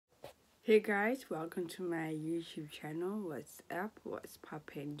Hey guys, welcome to my YouTube channel. What's up? What's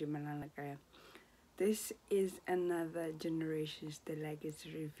poppin'? Jumalalaka. This is another Generations the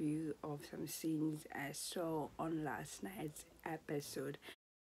Legacy review of some scenes I saw on last night's episode.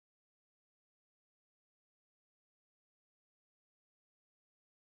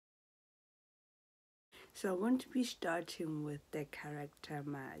 So I want to be starting with the character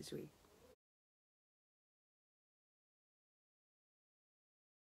Mazwi.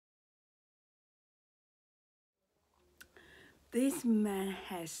 This man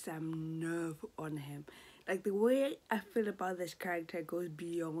has some nerve on him. Like the way I feel about this character goes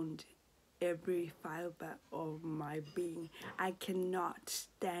beyond every fiber of my being. I cannot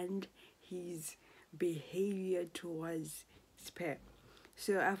stand his behavior towards Sphe.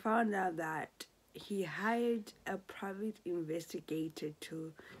 So I found out that he hired a private investigator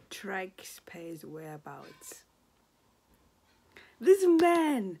to track Sphe's whereabouts. This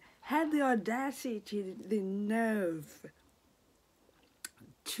man had the audacity, the nerve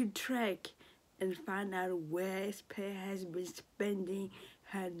to track and find out where Sphe has been spending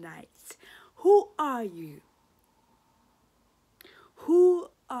her nights. Who are you? Who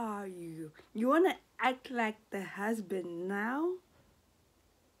are you? You want to act like the husband now?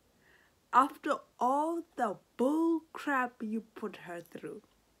 After all the bull crap you put her through,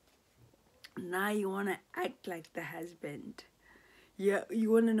 now you want to act like the husband. Yeah,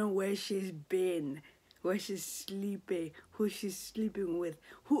 you want to know where she's been, where she's sleeping, who she's sleeping with.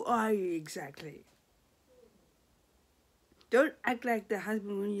 Who are you exactly? Don't act like the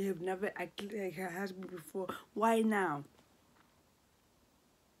husband when you have never acted like her husband before. Why now?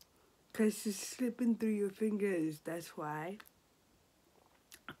 Because she's slipping through your fingers, that's why.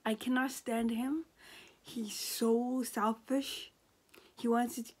 I cannot stand him. He's so selfish. He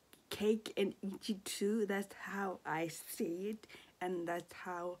wants his cake and eat it too. That's how I see it, and that's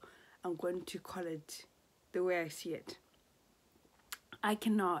how I'm going to call it the way I see it. I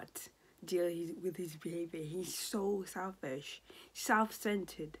cannot deal with his behavior. He's so selfish,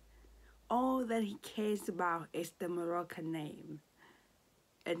 self-centered. All that he cares about is the Moroccan name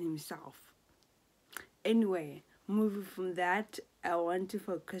and himself. Anyway, moving from that, I want to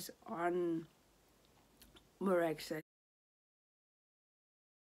focus on Mrekza.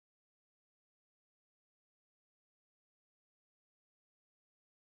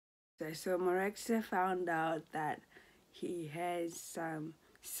 So Mrekza found out that he has some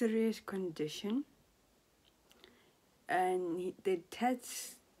serious condition, and the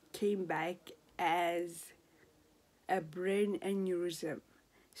tests came back as a brain aneurysm.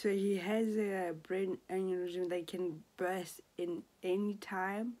 So he has a brain aneurysm that can burst in any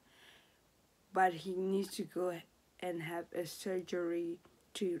time, but he needs to go and have a surgery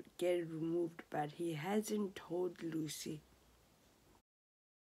to get it removed, but he hasn't told Lucy.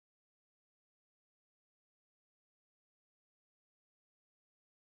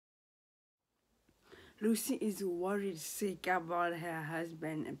 Lucy is worried sick about her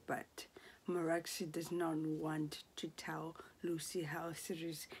husband, but Mrekza does not want to tell Lucy how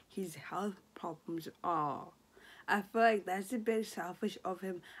serious his health problems are. I feel like that's a bit selfish of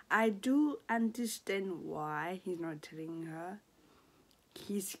him. I do understand why he's not telling her.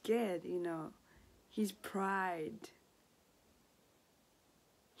 He's scared, his pride.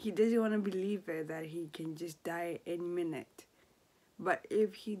 He doesn't want to believe it that he can just die any minute. But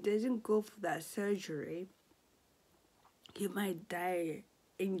if he doesn't go for that surgery, he might die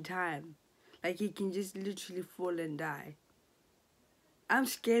anytime. Like he can just literally fall and die. I'm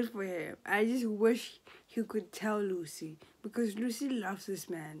scared for him. I just wish he could tell Lucy, because Lucy loves this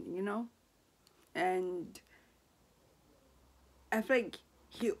man, And I think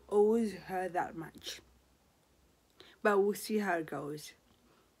he owes her that much. But we'll see how it goes.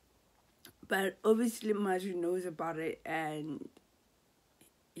 But obviously Mazwi knows about it, and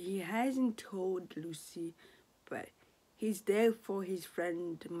he hasn't told Lucy, but he's there for his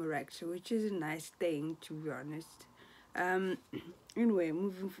friend Mrekza, which is a nice thing, to be honest. Anyway,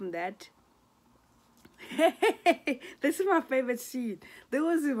 moving from that. This is my favorite scene. That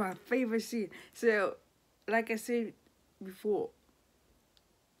was my favorite scene. So, like I said before,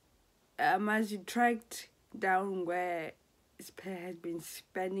 Mazwi tracked down where Sphe has been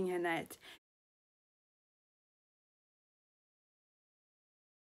spending her night.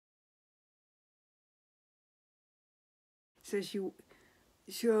 So she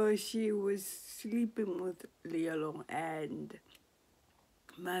was sleeping with Luyolo, and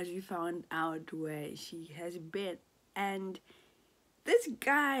Mazwi found out where she has been, and this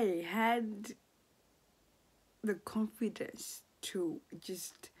guy had the confidence to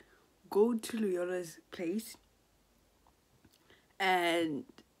just go to Luyolo's place and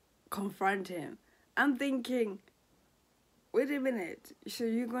confront him. I'm thinking, wait a minute, so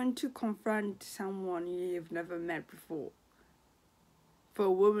you're going to confront someone you've never met before for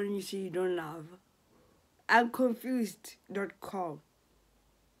a woman you see you don't love? I'm confused. .com.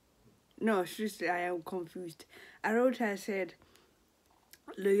 No, seriously, I am confused. I wrote her, I said,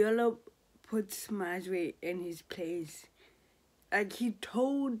 Luyolo puts Mazwi in his place. Like, he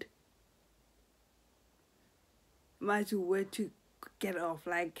told Mazwi where to get off,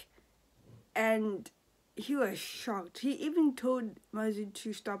 like, and he was shocked. He even told Mazwi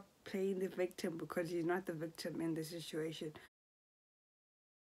to stop playing the victim because he's not the victim in the situation.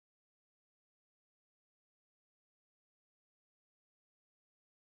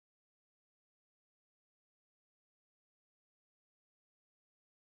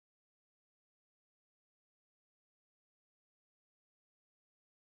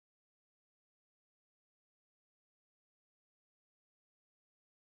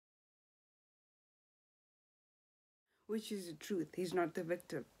 Which is the truth. He's not the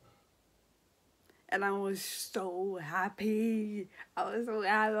victim. And I was so happy. I was so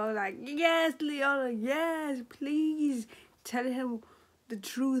happy. I was like, yes, Luyolo, yes, please tell him the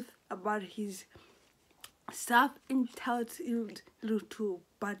truth about his self-entitled little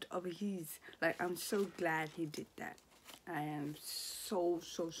butt of his. Like, I'm so glad he did that. I am so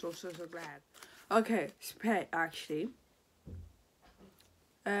glad. Okay, Sphe, actually.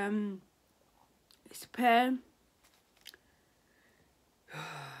 Sphe.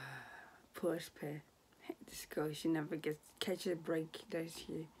 Poor Sphe. This girl, she never catches a break, does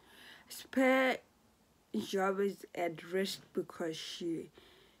she? Sphe's job is at risk because she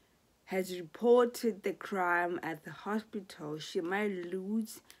has reported the crime at the hospital. She might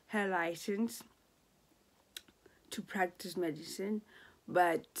lose her license to practice medicine,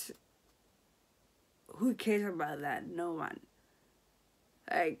 but who cares about that? No one.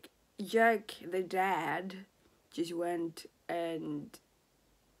 Like, Jack, the dad, just went and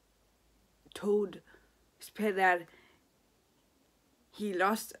told Sphe that he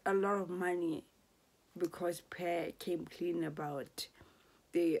lost a lot of money because Sphe came clean about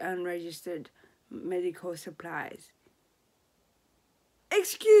the unregistered medical supplies.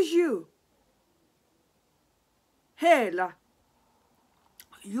 Excuse you! Hey,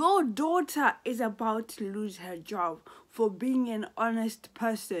 your daughter is about to lose her job for being an honest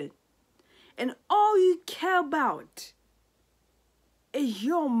person. And all you care about is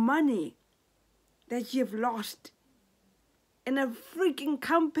your money that you've lost in a freaking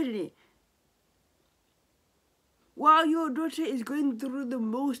company. While your daughter is going through the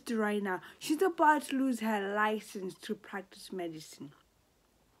most right now, she's about to lose her license to practice medicine.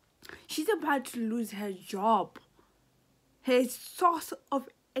 She's about to lose her job, her source of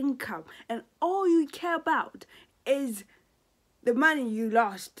income, and all you care about is the money you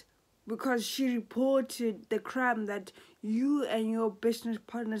lost because she reported the crime that you and your business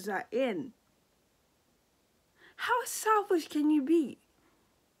partners are in. How selfish can you be?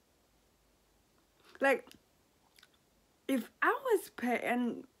 Like, if I was pet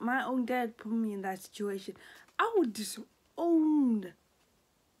and my own dad put me in that situation, I would disown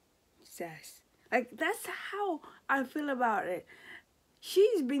Sass. Like, that's how I feel about it.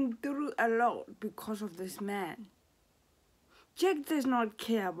 She's been through a lot because of this man. Jack does not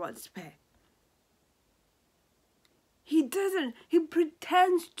care about Sphe. He doesn't. He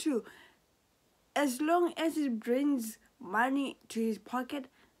pretends to. As long as it brings money to his pocket,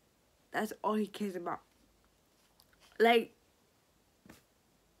 that's all he cares about. Like,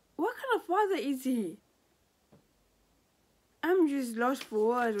 what kind of father is he? I'm just lost for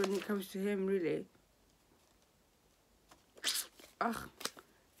words when it comes to him, really. Ugh.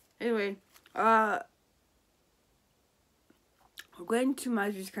 Anyway, going to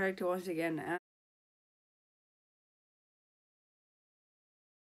Mazwi's character once again.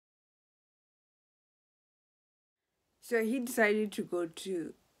 So he decided to go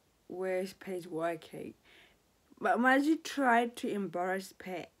to where Sphe's working. But Mazwi tried to embarrass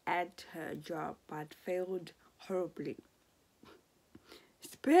Sphe at her job, but failed horribly.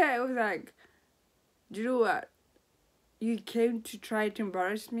 Sphe was like, do you know what? You came to try to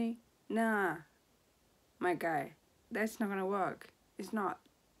embarrass me? Nah, my guy, that's not gonna work. It's not.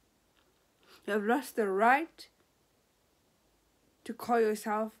 You have lost the right to call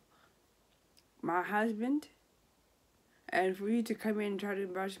yourself my husband, and for you to come in and try to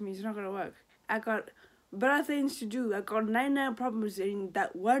embarrass me, it's not gonna work. I got better things to do. I got 99 problems, and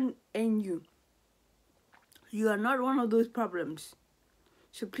that one ain't you. You are not one of those problems.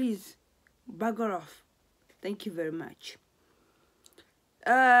 So please, bugger off. Thank you very much.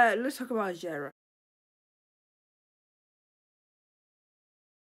 Let's talk about Jera.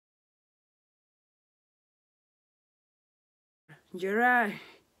 Gerard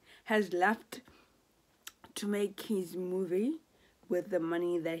has left to make his movie with the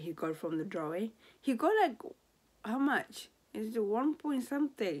money that he got from the drawing. He got like, how much? It's 1 point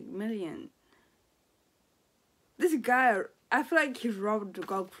something million. This guy, I feel like he robbed the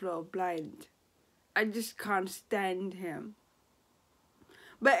golf floor blind. I just can't stand him.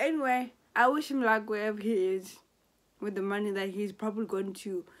 But anyway, I wish him luck wherever he is with the money that he's probably going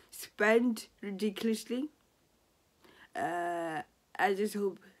to spend ridiculously. I just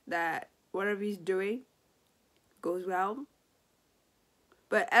hope that whatever he's doing goes well.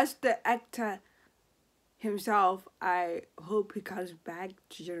 But as the actor himself, I hope he comes back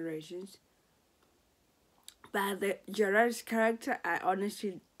to Generations. But the Gerard's character, I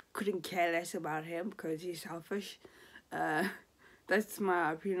honestly couldn't care less about him because he's selfish. That's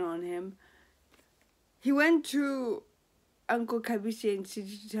my opinion on him. He went to Uncle Kabisi and said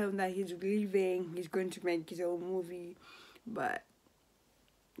to tell him that he's leaving, he's going to make his own movie, but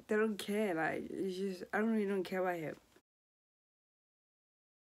they don't care. Like, it's just, I really don't care about him.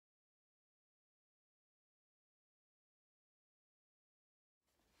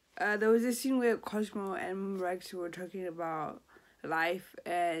 There was a scene where Cosmo and Mrekza were talking about life,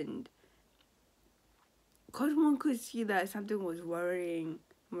 and Cosmo could see that something was worrying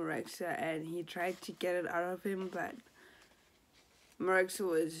Mrekza, and he tried to get it out of him, but Mrekza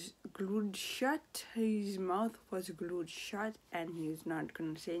was glued shut. His mouth was glued shut, and he was not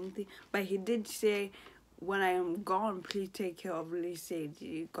going to say anything. But he did say, when I am gone, please take care of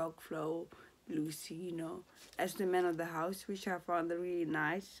Lucy, Gogflow, Lucy, you know, as the man of the house, which I found really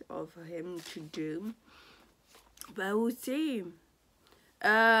nice of him to do. But we'll see.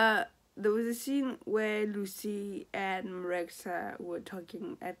 There was a scene where Lucy and Mrekza were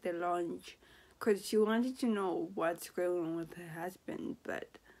talking at the lounge because she wanted to know what's going on with her husband,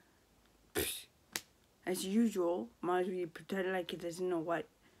 but as usual, Mazwi pretended like he doesn't know what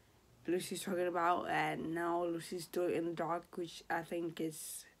Lucy's talking about, and now Lucy's still in the dark, which I think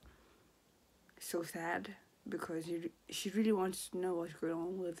is so sad because she really wants to know what's going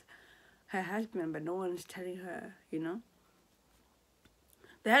on with her husband, but no one's telling her, you know?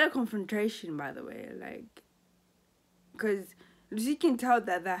 They had a confrontation, by the way, like, because Lucy can tell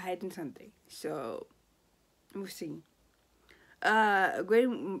that they're hiding something, so we'll see.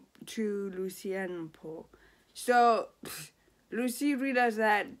 Going to Lucy and Paul. So, Lucy realized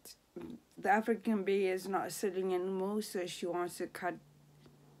that the African bee is not selling anymore, so she wants to cut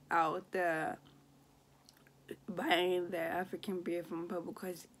out buying the African beer from her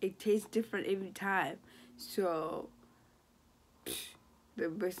because it tastes different every time. So the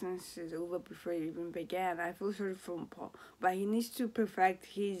business is over before it even began. I feel sorry for Paul, but he needs to perfect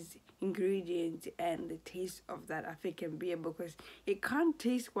his ingredients and the taste of that African beer because it can't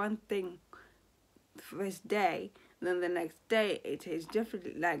taste one thing first day, then the next day it tastes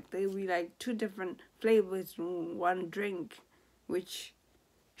differently. Like there will be like two different flavors in one drink, which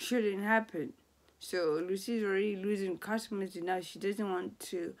shouldn't happen. So Lucy's already losing customers now. She doesn't want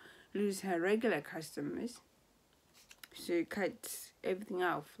to lose her regular customers. So she cuts everything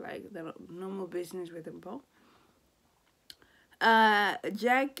off, like the normal business with them both.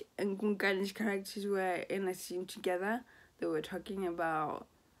 Jack and Gungani's characters were in a scene together. They were talking about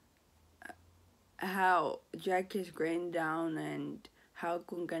how Jack is going down and how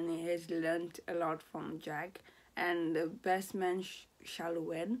Gungani has learned a lot from Jack, and the best man shall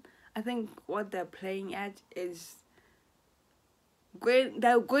win. I think what they're playing at is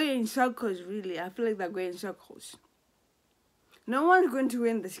they're going in circles, really. I feel like they're going in circles. No one's going to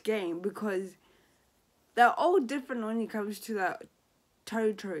win this game because they're all different when it comes to the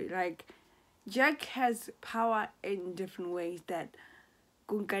territory. Like, Jack has power in different ways that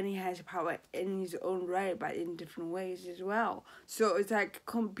Gungani has power in his own right, but in different ways as well. So it's like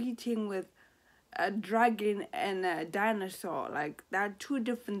competing with a dragon and a dinosaur. Like, there are two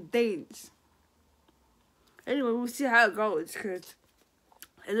different things. Anyway, we'll see how it goes because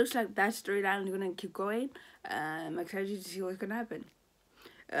it looks like that storyline is going to keep going. I'm excited to see what's going to happen.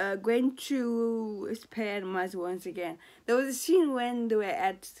 Going to Sphe and Mazwi once again. There was a scene when they were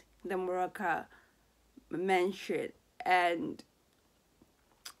at the Morocco mansion and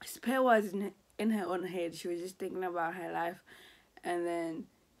Sphe was in her own head. She was just thinking about her life, and then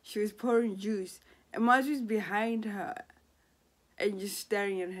she was pouring juice, and Mazwi's behind her and just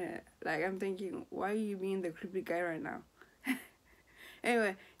staring at her. Like, I'm thinking, why are you being the creepy guy right now?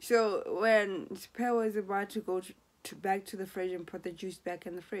 Anyway, so when Sphe was about to go back to the fridge and put the juice back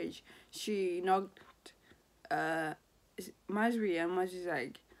in the fridge, she knocked Mazwi, and Mazwi's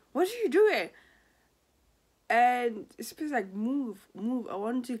like, "What are you doing?" And Sphe's like, move, I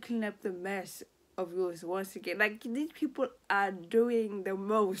want to clean up the mess of yours once again. Like, these people are doing the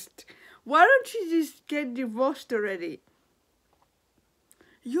most. Why don't you just get divorced already?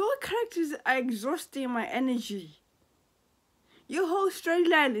 Your characters are exhausting my energy. Your whole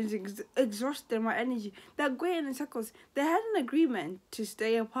storyline is exhausting my energy. They're going in circles. They had an agreement to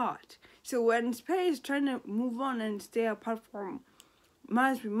stay apart. So when Sphe is trying to move on and stay apart from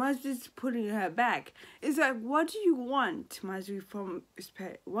Mazwi, Mazwi's pulling her back. It's like, what do you want, Mazwi, from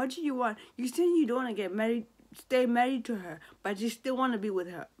Sphe? What do you want? You say you don't want to get married, stay married to her, but you still want to be with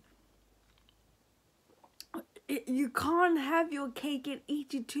her. You can't have your cake and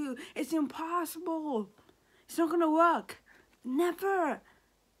eat it too. It's impossible. It's not gonna work. Never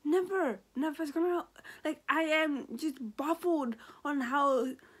it's gonna, like, I am just baffled on how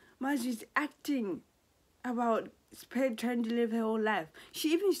Mazwi's acting about Sphe trying to live her whole life.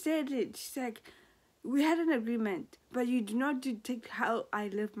 She even said it. She's like, we had an agreement, but you do not dictate how I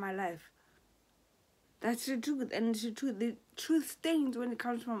live my life. That's the truth, and it's the truth. The truth stings when it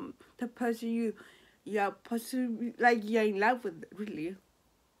comes from the person you're possibly, like, you're in love with, really.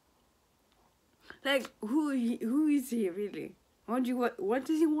 Like, who is he, really? What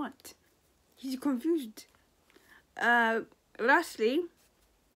does he want? He's confused. Lastly,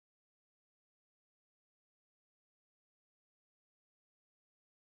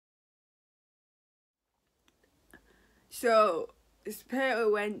 so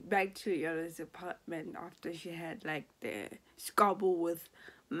Sphe went back to Luyolo's apartment after she had, like, the squabble with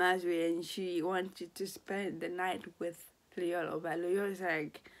Mazwi, and she wanted to spend the night with Luyolo, but Luyolo's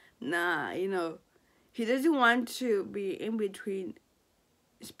like, nah, he doesn't want to be in between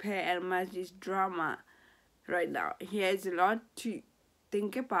Sphe and Mazwi's drama right now. He has a lot to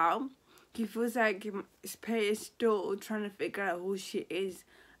think about. He feels like Sphe is still trying to figure out who she is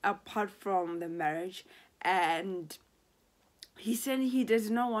apart from the marriage, and he said he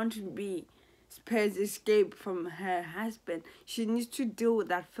does not want to be Sphe's escape from her husband. She needs to deal with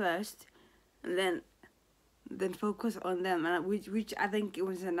that first, and then focus on them, and which I think it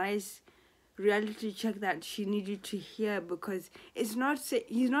was a nice reality check that she needed to hear, because he's not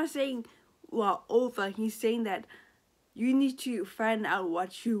saying we're over. He's saying that you need to find out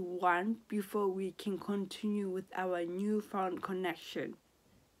what you want before we can continue with our newfound connection.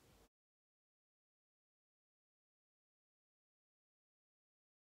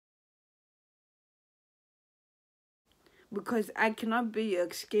 Because I cannot be your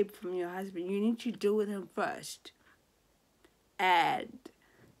escape from your husband. You need to deal with him first. And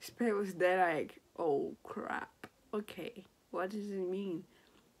Sphe was there like, oh crap. Okay, what does it mean?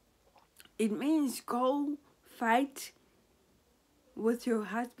 It means go fight with your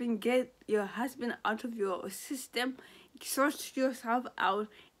husband, get your husband out of your system, sort yourself out,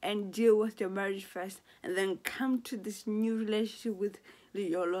 and deal with your marriage first, and then come to this new relationship with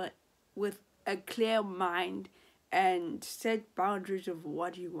Luyolo with a clear mind and set boundaries of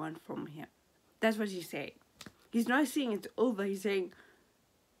what you want from him. That's what he's saying. He's not saying it's over. He's saying,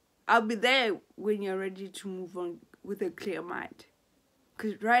 I'll be there when you're ready to move on with a clear mind.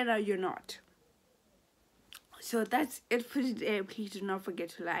 Because right now you're not. So that's it for today. Please do not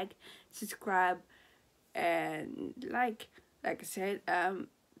forget to like, subscribe, and like I said,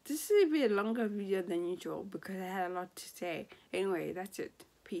 this will be a longer video than usual because I had a lot to say. Anyway, that's it.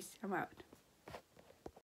 Peace. I'm out.